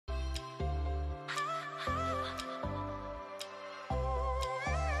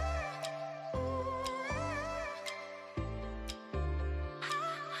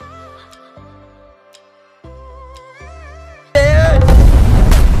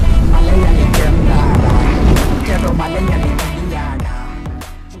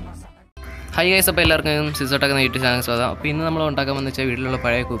High guys, അപ്പോൾ എല്ലാവർക്കും സിസോ tech എന്ന യൂട്യൂബ് ചാനൽ സ്വാഗതം. അപ്പോൾ ഇന്ന് നമ്മൾ ഉണ്ടാക്കാൻ വന്ന വെച്ചാൽ വീട്ടിലുള്ള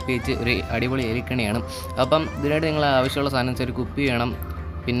പഴയ കുപ്പി വെച്ച് ഒരു അടിപൊളി എലിക്കണിയാണ്. അപ്പം ഇതിനായിട്ട് നിങ്ങൾ ആവശ്യമുള്ള സാധനം വെച്ചാൽ ഒരു കുപ്പി വേണം,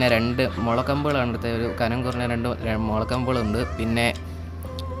 പിന്നെ 2 മുളക്കമ്പുകളാണ് എടുത്തത്, ഒരു കനം കുറഞ്ഞ 2 മുളക്കമ്പുകളുണ്ട്, പിന്നെ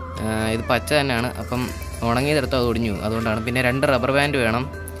ഇത് പച്ച തന്നെയാണ്, അപ്പം ഉണങ്ങിയതെടുത്ത് അത് ഒടിഞ്ഞു, അതുകൊണ്ടാണ്. പിന്നെ 2 റബ്ബർ ബാൻഡ് വേണം.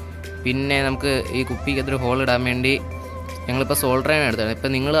 പിന്നെ നമുക്ക് ഈ കുപ്പിക്കകത്തൊരു ഹോൾ ഇടാൻ വേണ്ടി ഞങ്ങളിപ്പോൾ സോൾഡർ ആണ് എടുത്തത്.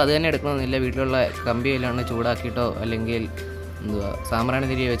 ഇപ്പം നിങ്ങൾ അത് തന്നെ എടുക്കണമെന്നില്ല, വീട്ടിലുള്ള കമ്പിയിലാണ് ചൂടാക്കിയിട്ടോ അല്ലെങ്കിൽ സാമ്പ്രാണി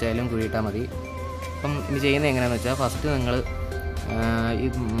തിരി വെച്ചാലും കുഴിയിട്ടാൽ മതി. അപ്പം ഇത് ചെയ്യുന്നത് എങ്ങനെയാണെന്ന് വെച്ചാൽ, ഫസ്റ്റ് നിങ്ങൾ ഈ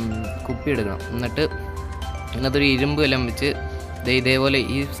കുപ്പി എടുക്കണം, എന്നിട്ട് ഇതിനകത്തൊരു ഇരുമ്പ് എല്ലാം വെച്ച് ഇതേപോലെ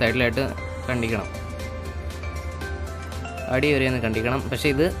ഈ സൈഡിലായിട്ട് കണ്ടിക്കണം, അടി വരെ ഒന്ന് കണ്ടിക്കണം.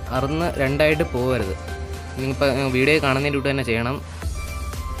 പക്ഷേ ഇത് അറുന്ന് 2ആയിട്ട് പോകരുത്. നിങ്ങളിപ്പോൾ വീഡിയോ കാണുന്നതിൻ്റെ കൂട്ട് തന്നെ ചെയ്യണം.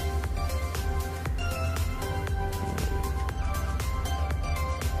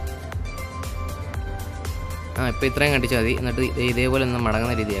 ഇപ്പോൾ ഇത്രയും കണ്ടിച്ചാൽ മതി. എന്നിട്ട് ഇതേപോലെ ഒന്ന്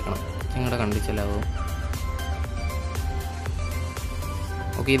മടങ്ങുന്ന രീതിയാക്കണം. നിങ്ങളുടെ കണ്ടിച്ചല്ലാവും.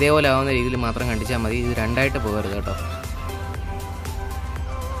 ഓക്കെ, ഇതേപോലെ ആവുന്ന രീതിയിൽ മാത്രം കണ്ടിച്ചാൽ മതി. ഇത് 2ആയിട്ട് പോകരുത് കേട്ടോ.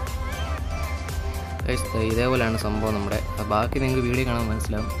 ഇതേപോലെയാണ് സംഭവം നമ്മുടെ. ബാക്കി നിങ്ങൾക്ക് വീഡിയോ കാണാൻ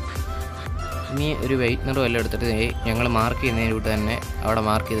മനസ്സിലാവും. ഇനി ഒരു വെയിറ്റ്നറും എല്ലാം എടുത്തിട്ട് ഞങ്ങൾ മാർക്ക് ചെയ്യുന്നതിന് കൂട്ട് തന്നെ അവിടെ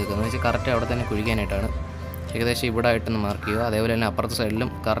മാർക്ക് ചെയ്ത് വെക്കുന്നത് വെച്ചാൽ കറക്റ്റ് അവിടെ തന്നെ കുഴിക്കാനായിട്ടാണ്. ഏകദേശം ഇവിടെ ആയിട്ടൊന്ന് മാർക്ക് ചെയ്യുക. അതേപോലെ തന്നെ അപ്പുറത്തെ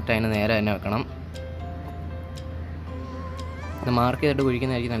സൈഡിലും കറക്റ്റ് അതിന് നേരെ തന്നെ വെക്കണം. ഇത് മാർക്ക് ചെയ്തിട്ട്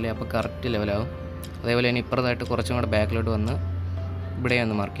കുഴിക്കുന്നതായിരിക്കും നല്ലത്, അപ്പോൾ കറക്റ്റ് ലെവലാവും. അതേപോലെ തന്നെ ഇപ്പുറത്തായിട്ട് കുറച്ചും കൂടെ ബാക്കിലോട്ട് വന്ന് ഇവിടെ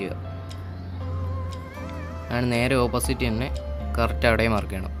ഒന്ന് മാർക്ക് ചെയ്യുക. ആണ് നേരെ ഓപ്പോസിറ്റ് തന്നെ കറക്റ്റ് അവിടെ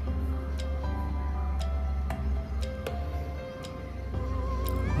മാർക്ക് ചെയ്യണം.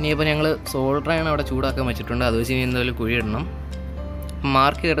 ഇനിയിപ്പോൾ ഞങ്ങൾ സോൾഡറാണ് അവിടെ ചൂടാക്കാൻ വെച്ചിട്ടുണ്ട്, അത് വെച്ച് ഇനി എന്തെങ്കിലും കുഴിയിടണം.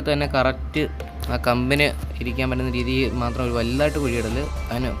 മാർക്ക് ചെയ്തെടുത്ത് തന്നെ കറക്റ്റ് ആ കമ്പിന് ഇരിക്കാൻ പറ്റുന്ന രീതിയിൽ മാത്രം ഒരു വലുതായിട്ട് കുഴിയിടൽ,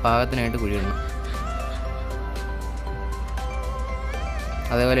 അതിന് പാകത്തിനായിട്ട് കുഴിയിടണം.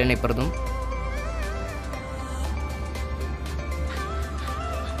 അതേപോലെ തന്നെ ഇപ്പുറത്തും.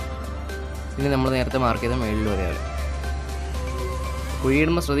 ഇനി നമ്മൾ നേരത്തെ മാർക്ക് ചെയ്ത മേളിൽ ഒരേപോലെ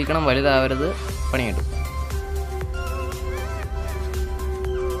കുഴിയിടുമ്പോൾ ശ്രദ്ധിക്കണം, വലുതാവരുത്, പണി കിട്ടും.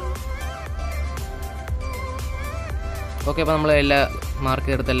 ഓക്കെ, അപ്പോൾ നമ്മൾ എല്ലാ മാർക്ക്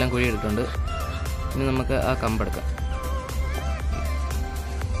ചെയ്തെടുത്തെല്ലാം കുഴി എടുത്തിട്ടുണ്ട്. ഇനി നമുക്ക് ആ കമ്പെടുക്കാം.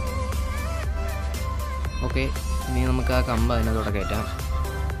 ഓക്കെ, ഇനി നമുക്ക് ആ കമ്പ് അതിനകത്തോടെ കയറ്റാം.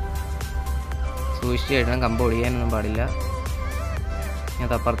 സൂക്ഷിച്ച് കയറ്റണം, കമ്പ് ഒടിയാനൊന്നും പാടില്ല.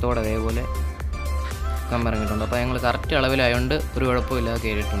 അത് അപ്പുറത്തോടെ അതേപോലെ കമ്പ് ഇറങ്ങിയിട്ടുണ്ട്. അപ്പോൾ ഞങ്ങൾ കറക്റ്റ് അളവിലായതുകൊണ്ട് ഒരു കുഴപ്പമില്ലാതെ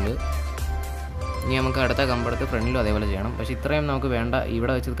കയറിയിട്ടുണ്ട്. ഇനി നമുക്ക് അടുത്ത കമ്പെടുത്ത് ഫ്രണ്ടിലും അതേപോലെ ചെയ്യണം. പക്ഷേ ഇത്രയും നമുക്ക് വേണ്ട,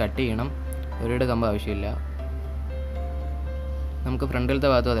 ഇവിടെ വെച്ച് കട്ട് ചെയ്യണം. ഒരിടെ കമ്പ് ആവശ്യമില്ല. നമുക്ക്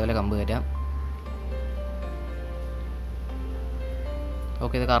ഫ്രണ്ടിലത്തെ ഭാഗത്തും അതേപോലെ കമ്പ് കയറ്റാം.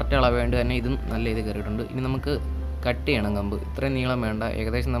 ഓക്കെ, ഇത് കറക്റ്റ് അളവ് വേണ്ടി തന്നെ ഇതും നല്ല ഇത് കയറിയിട്ടുണ്ട്. ഇനി നമുക്ക് കട്ട് ചെയ്യണം കമ്പ്. ഇത്രയും നീളം വേണ്ട,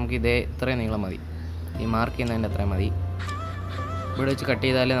 ഏകദേശം നമുക്ക് ഇത്രയും നീളം മതി. ഈ മാർക്ക് ചെയ്യുന്നതിൻ്റെ അത്രയും മതി. ഇവിടെ വെച്ച് കട്ട്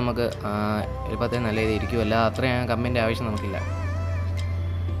ചെയ്താലേ നമുക്ക് എളുപ്പത്തിൽ നല്ല ഇത് ഇരിക്കുമല്ല, അത്രയും കമ്പിൻ്റെ ആവശ്യം നമുക്കില്ല.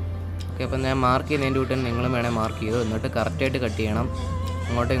 ഓക്കെ, അപ്പം ഞാൻ മാർക്ക് ചെയ്യുന്നതിൻ്റെ കൂട്ടൻ നിങ്ങളും വേണേൽ മാർക്ക് ചെയ്തു. എന്നിട്ട് കറക്റ്റായിട്ട് കട്ട് ചെയ്യണം,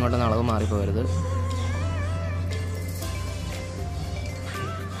 അങ്ങോട്ടും ഇങ്ങോട്ടും അളവ് മാറിപ്പോകരുത്.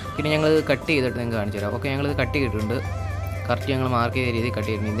 പിന്നെ ഞങ്ങൾ കട്ട് ചെയ്തിട്ട് നിങ്ങൾക്ക് കാണിച്ചു തരാം. ഓക്കെ, ഞങ്ങളിത് കട്ട് ചെയ്തിട്ടുണ്ട്. കറക്റ്റ് ഞങ്ങൾ മാർക്ക് ചെയ്ത രീതിയിൽ കട്ട്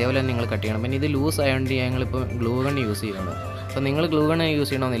ചെയ്തിട്ടുണ്ട്. ഇതേപോലെ തന്നെ നിങ്ങൾ കട്ട് ചെയ്യണം. പിന്നെ ഇത് ലൂസ് ആയതുകൊണ്ട് ഞങ്ങളിപ്പോൾ ഗ്ലൂ ഗൺ യൂസ് ചെയ്യുന്നുണ്ട്. അപ്പോൾ നിങ്ങൾ ഗ്ലൂ ഗൺ യൂസ്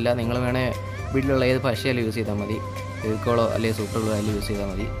ചെയ്യണമെന്നില്ല, നിങ്ങൾ വേണേൽ വീട്ടിലുള്ള ഏത് പശയാലും യൂസ് ചെയ്താൽ മതി. ഫെവിക്കോളോ അല്ലെങ്കിൽ സൂപ്പർ ഗ്ലൂ ആയാലും യൂസ് ചെയ്താൽ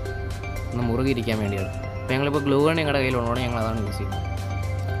മതി, ഒന്ന് മുറുകിയിരിക്കാൻ വേണ്ടിയാണ്. അപ്പോൾ ഞങ്ങളിപ്പോൾ ഗ്ലൂ ഗൺ ഞങ്ങളുടെ കയ്യിലുള്ളതുകൊണ്ട് ഞങ്ങൾ അതാണ് യൂസ് ചെയ്യുന്നത്.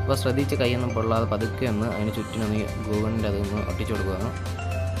 അപ്പോൾ ശ്രദ്ധിച്ച് കൈയൊന്നും പൊള്ളാതെ പതുക്കെ ഒന്ന് അതിന് ചുറ്റിനൊന്ന് ഗ്ലൂ ഗണ്ണിൻ്റെ അതൊന്ന് ഒട്ടിച്ചു കൊടുക്കുകയാണ്.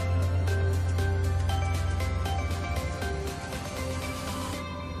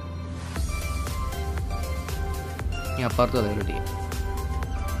 ഇനി അപ്പുറത്തും അതേപോലെ ചെയ്യാം.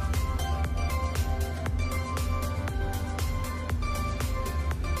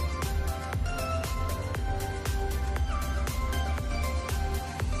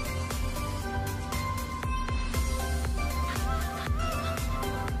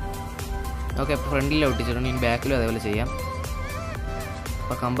 ഓക്കെ, അപ്പോൾ ഫ്രണ്ടിൽ ഒട്ടിച്ചിട്ടുണ്ട്. ഇനി ബാക്കിലും അതേപോലെ ചെയ്യാം.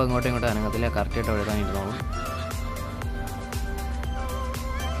 അപ്പോൾ കമ്പ് ഇങ്ങോട്ടും ഇങ്ങോട്ടും അനങ്ങത്തില്ല, കറക്റ്റായിട്ട് എഴുതാനിരുന്നോളും.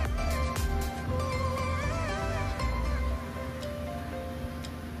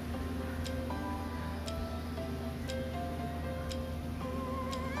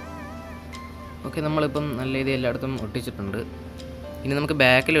 ഓക്കെ, നമ്മളിപ്പം നല്ല രീതിയിൽ എല്ലായിടത്തും ഒട്ടിച്ചിട്ടുണ്ട്. ഇനി നമുക്ക്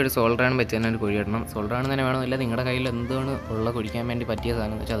ബാക്കിൽ ഒരു സോൾഡറാണ് വെച്ച് തന്നെ ഒരു കുഴിയിടണം. സോൾഡറാണ് തന്നെ വേണമെന്നില്ല, നിങ്ങളുടെ കയ്യിൽ എന്താണ് ഉള്ള കുഴിക്കാൻ വേണ്ടി പറ്റിയ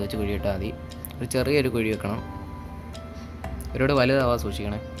സാധനം വെച്ചാൽ അത് വെച്ച് കുഴിയിട്ടാൽ മതി. ഒരു ചെറിയൊരു കുഴി വെക്കണം, ഒരുപാട് വലുതാവാൻ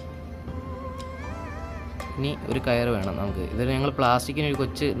സൂക്ഷിക്കണേ. ഇനി ഒരു കയർ വേണം നമുക്ക്. ഇത് ഞങ്ങൾ പ്ലാസ്റ്റിക്കിന് ഒരു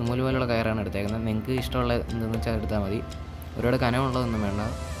കൊച്ച് നൂല് പോലുള്ള കയറാണ് എടുത്തേക്കുന്നത്. നിങ്ങൾക്ക് ഇഷ്ടമുള്ള എന്തെന്ന് വെച്ചാൽ എടുത്താൽ മതി, ഒരുപാട് കനമുള്ളതൊന്നും വേണ്ട.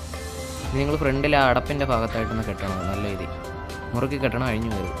 ഇനി നിങ്ങൾ ഫ്രണ്ടിൽ ആ അടപ്പിൻ്റെ ഭാഗത്തായിട്ടൊന്ന് കെട്ടണം, നല്ല രീതി മുറുക്കി കെട്ടണം,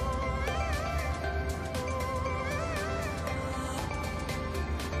 അഴിഞ്ഞു വരും.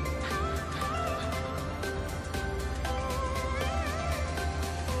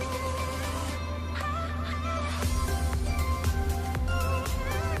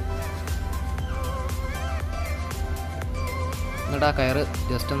 എന്നിട്ട് ആ കയറ്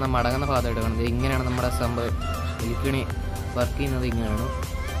ജസ്റ്റ് ഒന്ന് മടങ്ങുന്ന ഭാഗമായിട്ട് കാണുന്നത്. ഇങ്ങനെയാണ് നമ്മുടെ സംഭവം എലിക്കണി വർക്ക് ചെയ്യുന്നത്. ഇങ്ങനെയാണ്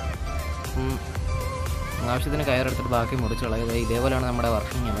ആവശ്യത്തിന് കയറെടുത്തിട്ട് ബാക്കി മുറിച്ച് കളയുക. ഇതേപോലെയാണ് നമ്മുടെ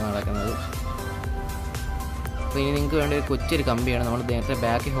വർക്കിംഗ് നടക്കുന്നത്. അപ്പോൾ ഇനി നിങ്ങൾക്ക് വേണ്ട ഒരു കൊച്ചൊരു കമ്പിയാണ്. നമ്മൾ നേരത്തെ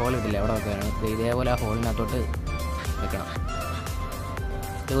ബാക്കി ഹോൾ ഇട്ടില്ല അവിടെ വെക്കാനാണ്. ഇതേപോലെ ആ ഹോളിനകത്തോട്ട് വെക്കണം.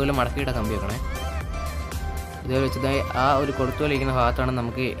 ഇതുപോലെ മടക്കിയിട്ട കമ്പി വെക്കണേ. ഇതുപോലെ വെച്ചത് ആ ഒരു കൊടുത്തുകൊണ്ടിരിക്കുന്ന ഭാഗത്താണ്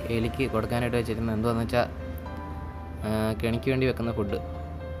നമുക്ക് എലിക്ക് കൊടുക്കാനായിട്ട് വെച്ചിരുന്നത്. എന്താണെന്ന് വെച്ചാൽ കെണിക്ക് വേണ്ടി വെക്കുന്ന ഫുഡ്.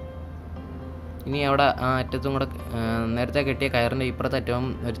 ഇനി അവിടെ ആ അറ്റത്തും കൂടെ നേരത്തെ കെട്ടിയ കയറിൻ്റെ ഇപ്പുറത്തെ അറ്റവും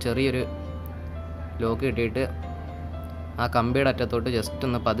ഒരു ചെറിയൊരു ലോക്ക് കെട്ടിയിട്ട് ആ കമ്പിയുടെ അറ്റത്തോട്ട് ജസ്റ്റ്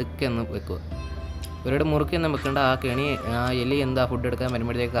ഒന്ന് പതുക്കെ ഒന്ന് വെക്കുക. ഒരിടെ മുറുക്കിയൊന്നും വെക്കേണ്ട. ആ കെണി ആ എലി എന്താ ഫുഡ് എടുക്കാൻ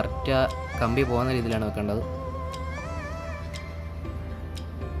വരുമ്പോഴത്തേക്ക് കറക്റ്റ് ആ കമ്പി പോകുന്ന രീതിയിലാണ് വെക്കേണ്ടത്.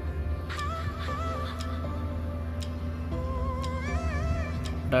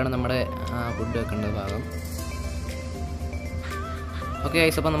 ഇതാണ് നമ്മുടെ ഫുഡ് വെക്കേണ്ട ഭാഗം. ഓക്കെ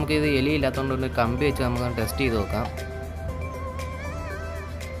ഗൈസ്, അപ്പോൾ നമുക്കിത് എലി ഇല്ലാത്തതുകൊണ്ട് കമ്പി വെച്ച് നമുക്ക് ടെസ്റ്റ് ചെയ്ത് നോക്കാം.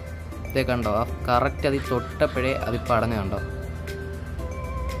 ഇതേ കണ്ടോ, ആ കറക്റ്റ് അതിൽ തൊട്ടപ്പോഴേ അതിപ്പോൾ അടഞ്ഞ കണ്ടോ.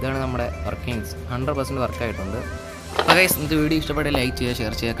 ഇതാണ് നമ്മുടെ വർക്കിങ്സ്. 100% വർക്കായിട്ടുണ്ട്. അപ്പോൾ ഗൈസ്, ഇന്നത്തെ വീഡിയോ ഇഷ്ടപ്പെട്ട ലൈക്ക് ചെയ്യുക,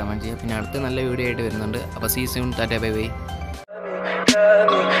 ഷെയർ ചെയ്യുക, കമൻറ്റ് ചെയ്യുക. പിന്നെ അടുത്ത നല്ല വീഡിയോ ആയിട്ട് വരുന്നുണ്ട്. അപ്പോൾ see soon, Tata, bye bye.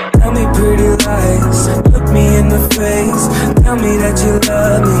 Tell me pretty lies, look me in the face, tell me that you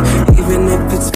love me, even if it's